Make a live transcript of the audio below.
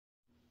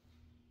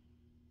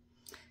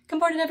Good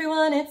morning,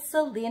 everyone. It's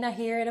Salena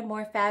here at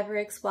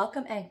AmourFabriQues.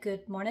 Welcome and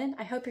good morning.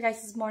 I hope your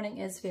guys' morning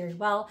is very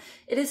well.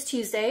 It is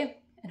Tuesday,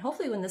 and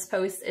hopefully when this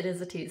posts, it is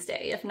a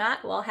Tuesday. If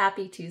not, well,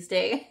 happy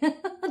Tuesday.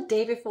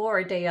 Day before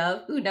or day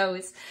of, who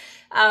knows?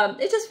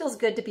 It just feels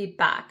good to be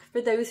back.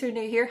 For those who are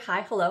new here,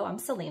 hi, hello, I'm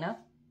Salena,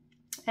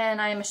 and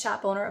I am a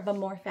shop owner of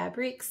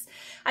AmourFabriQues.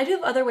 I do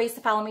have other ways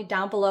to follow me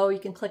down below. You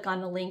can click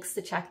on the links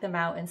to check them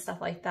out and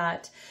stuff like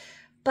that.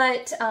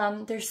 But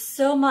there's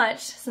so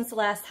much since the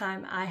last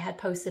time I had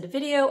posted a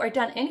video or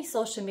done any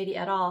social media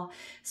at all.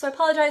 So I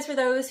apologize for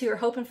those who are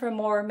hoping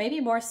for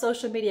maybe more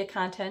social media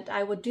content.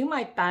 I will do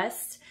my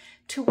best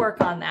to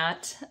work on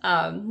that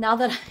now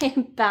that I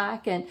am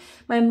back and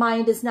my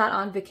mind is not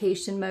on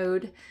vacation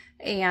mode.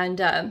 And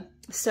but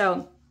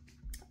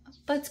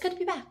it's good to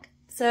be back.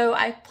 So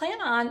I plan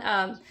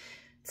on,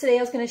 today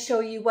I was going to show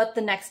you what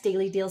the next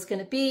daily deal is going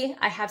to be.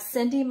 I have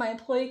Cindy, my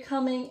employee,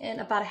 coming in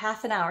about a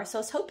half an hour. So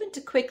I was hoping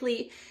to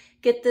quickly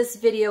get this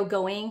video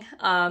going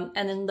and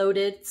then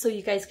loaded so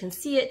you guys can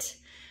see it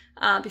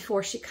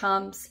before she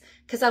comes,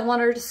 because I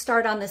want her to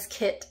start on this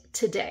kit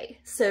today.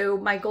 So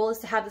my goal is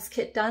to have this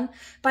kit done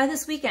by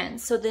this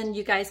weekend. So then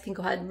you guys can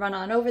go ahead and run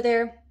on over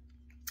there.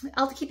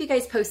 I'll keep you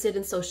guys posted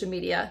in social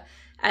media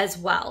as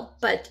well,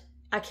 but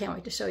I can't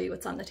wait to show you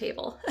what's on the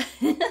table.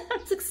 I'm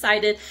so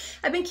excited.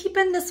 I've been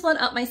keeping this one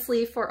up my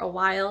sleeve for a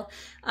while,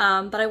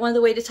 but I wanted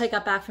to wait until I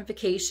got back from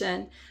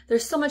vacation.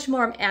 There's so much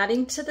more I'm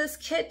adding to this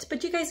kit,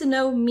 but you guys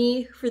know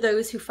me, for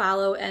those who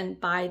follow and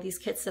buy these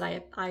kits that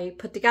I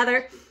put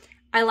together.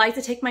 I like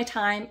to take my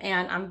time,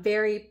 and I'm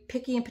very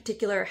picky and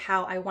particular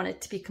how I want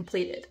it to be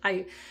completed.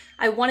 I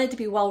want it to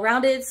be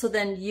well-rounded, so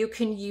then you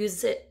can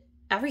use it,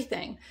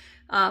 everything,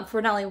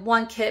 for not only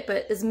one kit,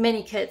 but as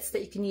many kits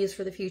that you can use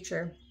for the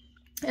future.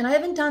 And I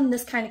haven't done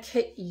this kind of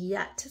kit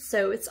yet,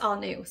 so it's all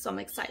new, so I'm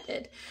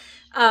excited.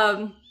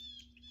 But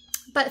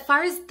as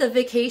far as the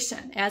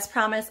vacation, as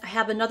promised, I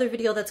have another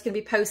video that's going to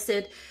be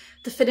posted,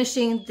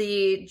 finishing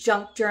the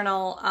junk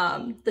journal,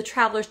 the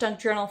traveler's junk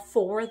journal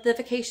for the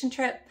vacation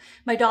trip.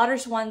 My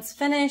daughter's one's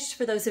finished,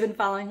 for those who've been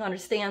following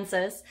understands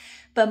this,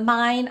 but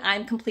mine,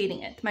 I'm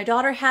completing it. My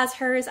daughter has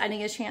hers. I didn't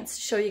get a chance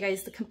to show you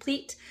guys the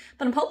complete,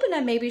 but I'm hoping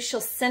that maybe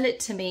she'll send it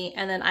to me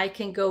and then I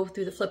can go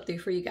through the flip through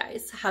for you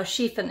guys, how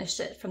she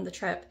finished it from the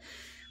trip.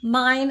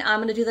 Mine,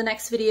 I'm gonna do the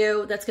next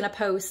video that's gonna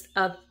post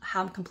of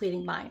how I'm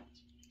completing mine.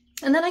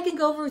 And then I can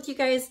go over with you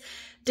guys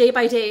day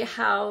by day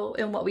how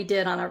and what we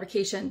did on our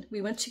vacation.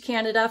 We went to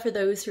Canada, for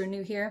those who are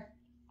new here.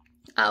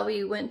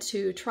 We went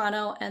to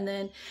Toronto and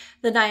then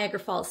the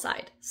Niagara Falls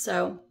side.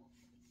 So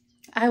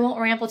I won't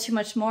ramble too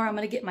much more. I'm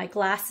going to get my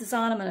glasses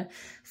on. I'm going to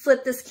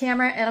flip this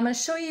camera and I'm going to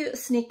show you a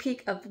sneak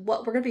peek of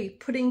what we're going to be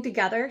putting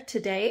together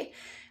today.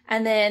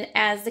 And then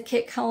as the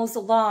kit comes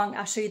along,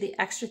 I'll show you the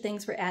extra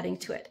things we're adding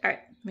to it. All right,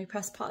 let me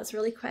press pause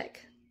really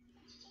quick.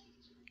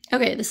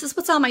 Okay, this is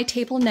what's on my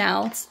table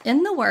now. It's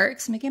in the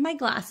works. Let me get my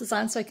glasses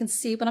on so I can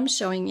see what I'm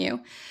showing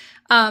you.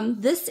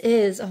 This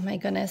is, oh my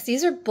goodness,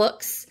 these are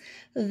books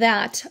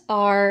that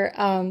are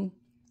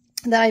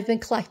that I've been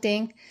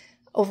collecting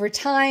over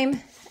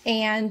time,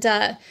 and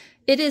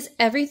it is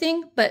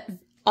everything but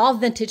all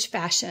vintage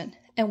fashion.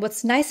 And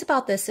what's nice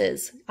about this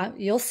is,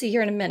 you'll see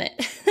here in a minute,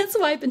 that's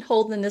why I've been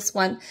holding this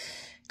one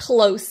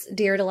close,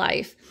 dear to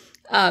life,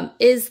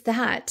 is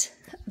that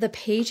the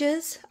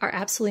pages are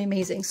absolutely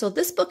amazing. So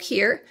this book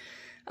here,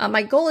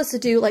 my goal is to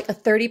do like a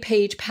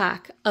 30-page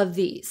pack of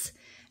these.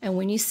 And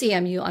when you see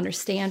them, you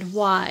understand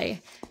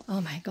why.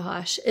 Oh my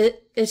gosh.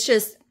 It's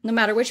just, no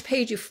matter which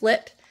page you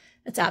flip,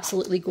 it's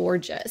absolutely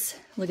gorgeous.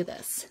 Look at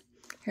this.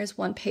 Here's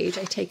one page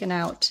I've taken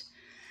out.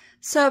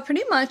 So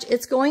pretty much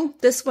it's going,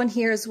 this one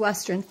here is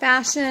Western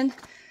fashion.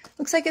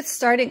 Looks like it's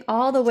starting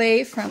all the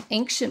way from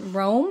ancient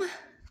Rome,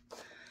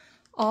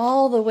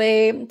 all the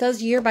way, it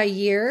does year by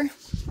year,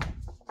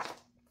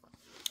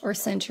 or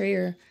century,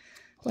 or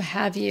what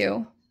have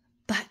you.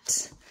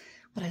 But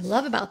what I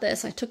love about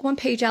this, I took one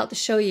page out to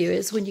show you,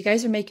 is when you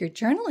guys make your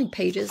journaling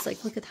pages,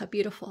 like, look at how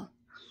beautiful.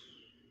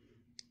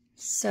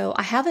 So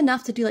I have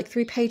enough to do like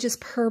 3 pages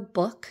per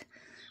book,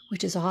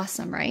 which is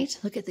awesome, right?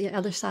 Look at the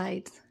other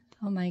side.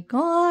 Oh my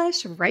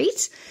gosh,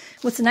 right?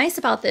 What's nice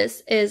about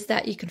this is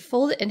that you can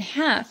fold it in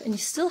half and you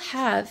still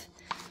have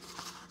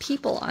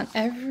people on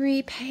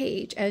every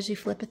page as you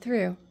flip it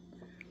through.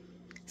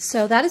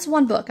 So that is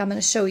one book I'm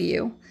going to show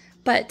you.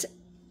 But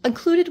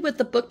included with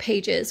the book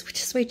pages,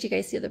 just wait till you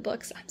guys see the other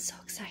books. I'm so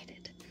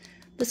excited.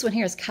 This one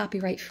here is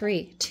copyright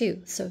free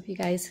too. So if you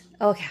guys,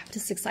 okay, I'm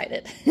just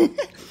excited.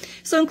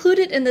 So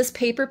included in this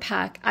paper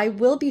pack, I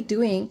will be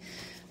doing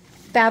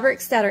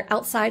fabrics that are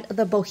outside of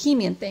the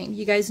bohemian thing.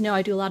 You guys know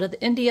I do a lot of the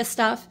India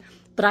stuff,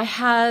 but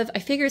I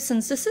figured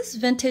since this is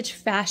vintage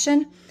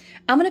fashion,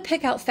 I'm going to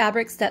pick out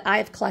fabrics that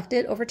I've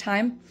collected over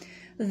time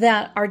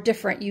that are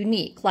different,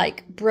 unique,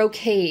 like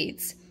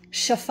brocades,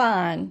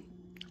 chiffon,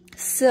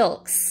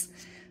 silks,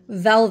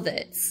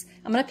 velvets.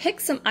 I'm going to pick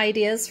some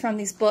ideas from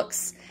these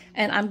books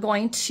and I'm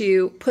going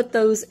to put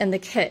those in the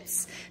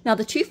kits. Now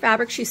the 2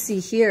 fabrics you see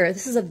here,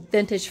 this is a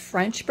vintage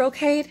French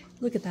brocade.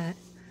 Look at that.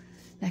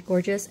 Isn't that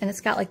gorgeous? And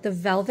it's got like the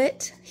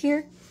velvet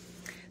here.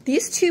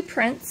 These two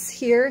prints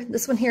here,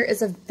 this one here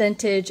is a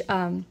vintage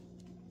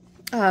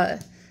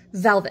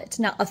velvet.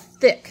 Now a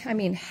thick, I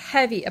mean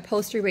heavy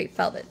upholstery weight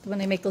velvet. When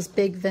they make those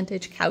big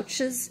vintage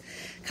couches,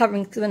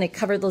 when they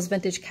cover those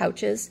vintage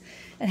couches,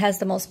 it has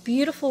the most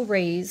beautiful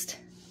raised, I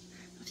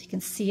don't know if you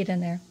can see it in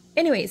there.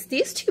 Anyways,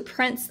 these two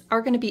prints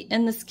are going to be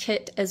in this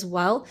kit as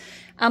well.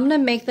 I'm going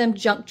to make them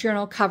junk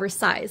journal cover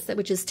size,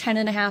 which is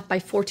 10.5 by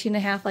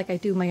 14.5 like I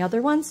do my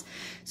other ones.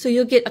 So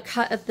you'll get a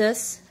cut of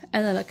this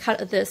and then a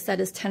cut of this that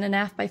is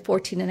 10.5 by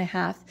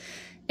 14.5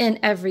 in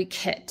every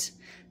kit.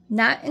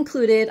 Not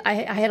included,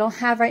 I don't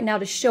have right now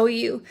to show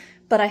you,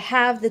 but I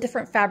have the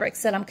different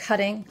fabrics that I'm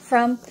cutting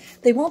from.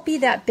 They won't be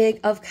that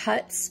big of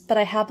cuts, but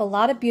I have a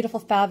lot of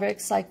beautiful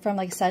fabrics, like from,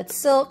 like I said,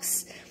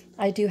 silks.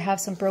 I do have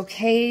some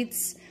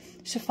brocades,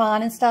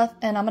 chiffon and stuff,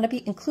 and I'm going to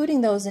be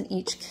including those in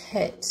each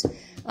kit.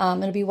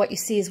 It'll be what you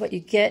see is what you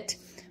get,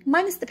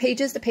 minus the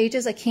pages. The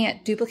pages I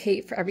can't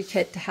duplicate for every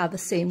kit to have the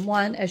same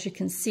one. As you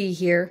can see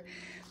here,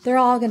 they're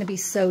all going to be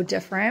so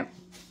different,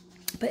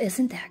 but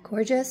isn't that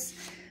gorgeous?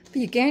 But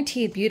you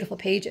guaranteed beautiful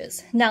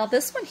pages. Now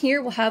this one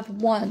here will have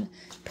one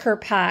per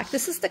pack.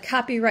 This is the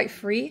copyright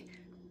free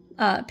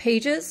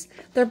pages.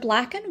 They're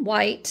black and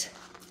white,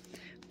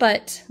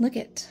 but look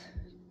at,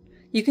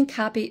 you can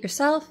copy it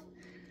yourself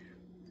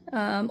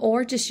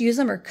or just use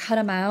them or cut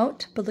them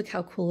out. But look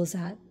how cool is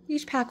that?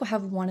 Each pack will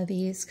have one of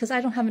these because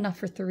I don't have enough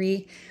for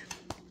 3.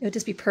 It would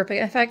just be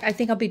perfect. In fact, I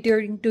think I'll be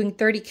doing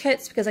 30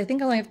 kits because I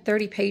think I only have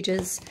 30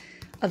 pages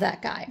of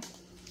that guy.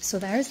 So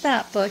there's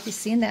that book. You've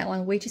seen that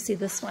one. Wait to see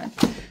this one.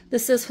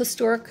 This is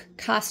Historic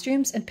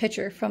Costumes and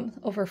Picture from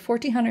over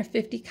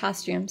 1,450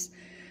 costumes,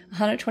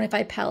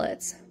 125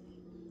 palettes.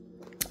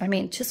 I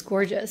mean, just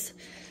gorgeous.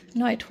 I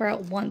know I tore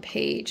out one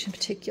page in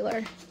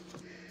particular.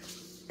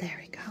 There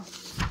we go.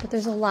 But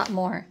there's a lot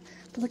more.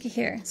 But look at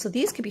here. So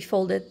these could be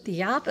folded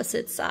the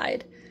opposite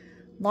side,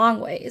 long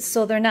ways.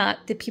 So they're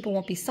not, the people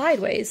won't be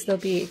sideways. They'll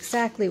be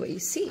exactly what you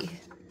see.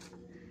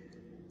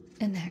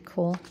 Isn't that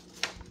cool?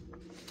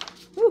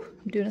 Ooh,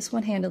 I'm doing this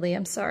one-handedly,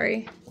 I'm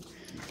sorry.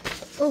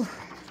 Oh,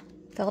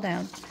 fell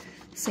down.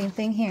 Same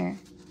thing here.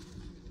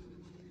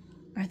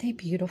 Aren't they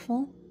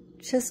beautiful?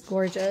 Just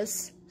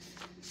gorgeous.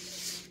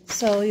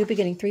 So you'll be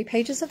getting 3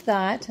 pages of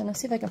that. And let's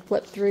see if I can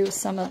flip through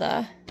some of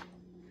the...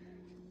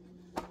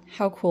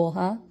 How cool,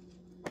 huh?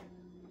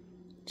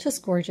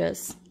 Just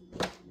gorgeous.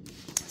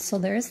 So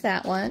there's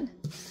that one.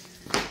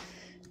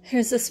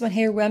 Here's this one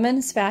here,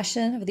 Women's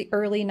Fashion of the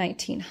Early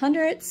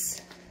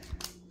 1900s.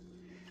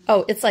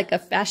 Oh, it's like a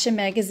fashion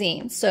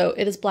magazine. So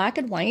it is black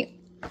and white,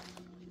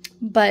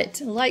 but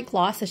light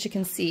gloss, as you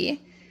can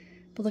see.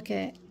 But look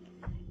at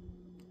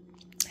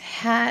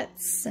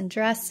hats and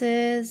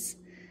dresses.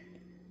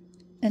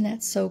 And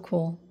that's so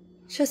cool.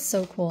 Just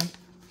so cool.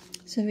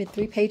 So we have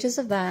 3 pages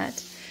of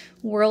that.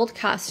 World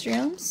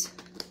Costumes,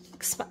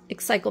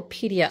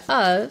 Encyclopedia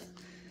of,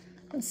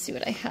 let's see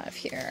what I have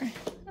here.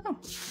 Oh,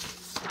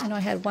 I know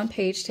I had 1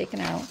 page taken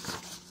out.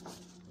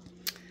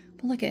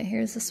 But look at,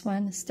 here's this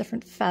one, it's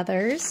different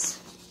feathers.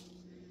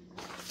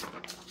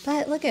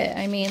 But look at,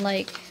 I mean,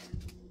 like,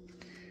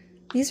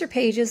 these are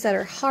pages that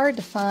are hard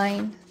to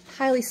find,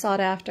 highly sought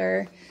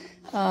after,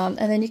 and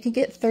then you can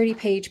get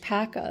 30-page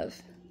pack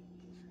of.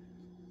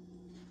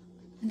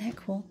 Isn't that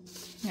cool?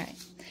 All right.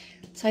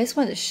 So I just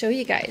wanted to show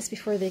you guys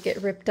before they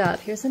get ripped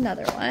up. Here's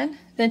another one.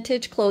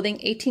 Vintage clothing,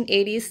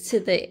 1880s to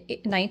the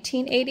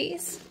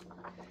 1980s.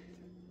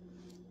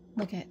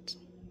 Look at,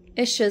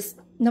 it's just,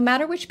 no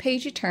matter which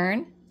page you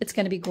turn, it's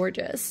going to be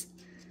gorgeous.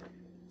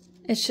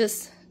 It's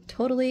just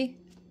totally,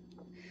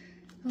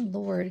 oh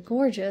Lord,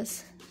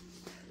 gorgeous.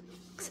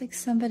 Looks like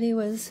somebody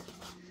was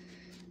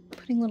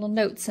putting little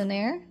notes in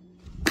there.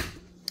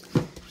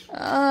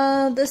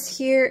 This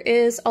here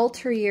is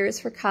alter years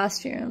for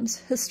costumes.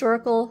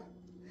 Historical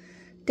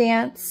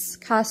dance,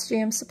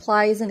 costumes,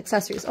 supplies, and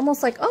accessories.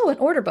 Almost like, oh, an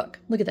order book.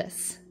 Look at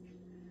this.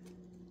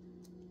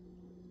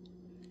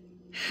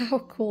 How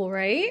cool,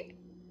 right?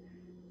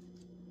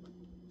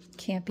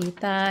 Can't beat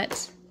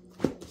that.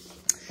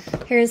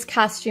 Here's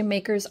Costume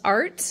Maker's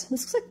Art. This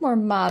looks like more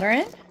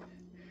modern,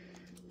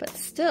 but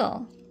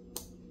still,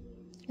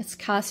 it's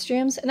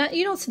costumes. And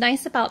you know what's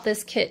nice about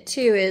this kit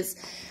too is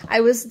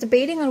I was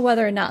debating on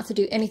whether or not to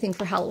do anything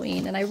for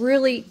Halloween, and I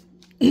really,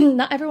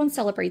 not everyone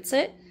celebrates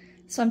it,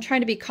 so I'm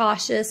trying to be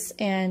cautious,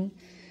 and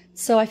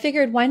so I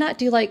figured why not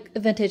do like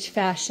vintage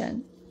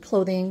fashion,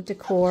 clothing,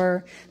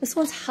 decor. This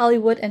one's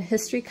Hollywood and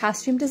history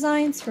costume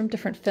designs from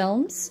different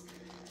films.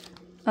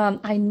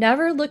 I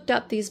never looked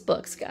up these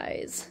books,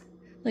 guys.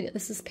 Look at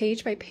this, is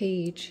page by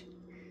page.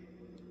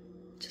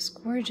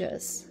 Just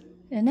gorgeous,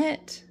 isn't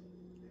it?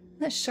 Isn't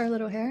that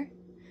Charlotte O'Hare?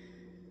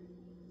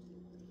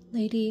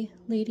 Lady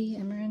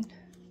Emerin.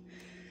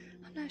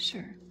 I'm not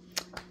sure.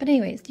 But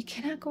anyways, you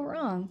cannot go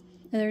wrong.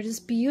 They're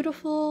just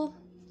beautiful,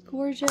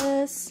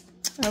 gorgeous.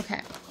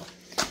 Okay.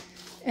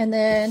 And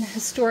then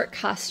historic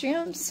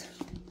costumes.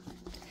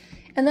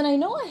 And then I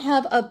know I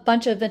have a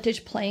bunch of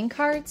vintage playing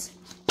cards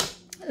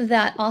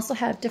that also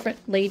have different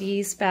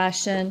ladies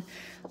fashion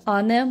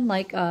on them,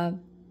 like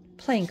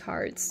playing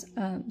cards.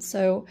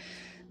 So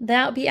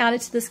that'll be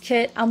added to this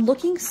kit. I'm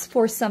looking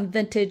for some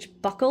vintage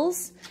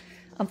buckles.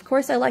 Of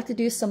course, I like to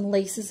do some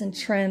laces and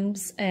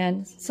trims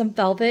and some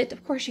velvet.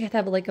 Of course, you have to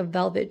have like a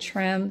velvet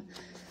trim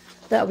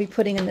that I'll be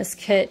putting in this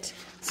kit.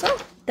 So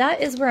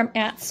that is where I'm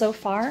at so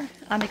far.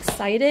 I'm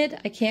excited.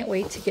 I can't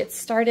wait to get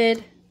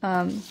started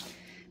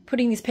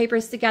putting these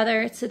papers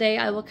together. Today,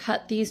 I will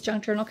cut these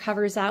junk journal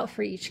covers out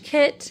for each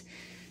kit.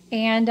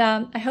 And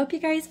I hope you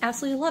guys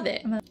absolutely love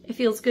it. It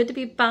feels good to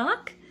be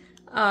back.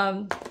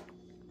 And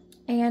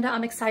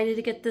I'm excited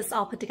to get this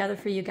all put together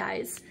for you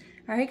guys.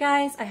 All right,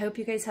 guys, I hope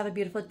you guys have a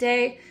beautiful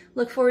day.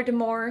 Look forward to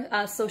more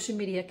social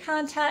media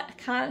content.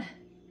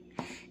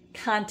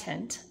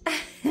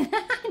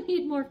 I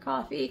need more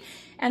coffee.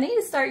 And I need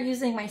to start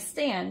using my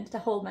stand to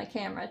hold my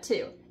camera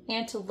too,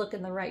 and to look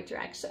in the right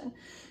direction.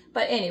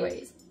 But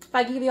anyways, if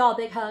I give you all a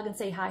big hug and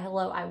say hi,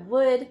 hello, I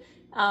would.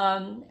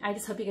 I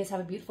just hope you guys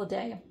have a beautiful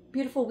day,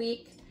 beautiful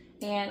week,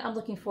 and I'm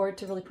looking forward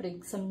to really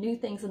putting some new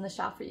things in the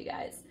shop for you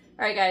guys.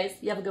 All right, guys,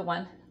 you have a good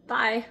one.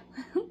 Bye.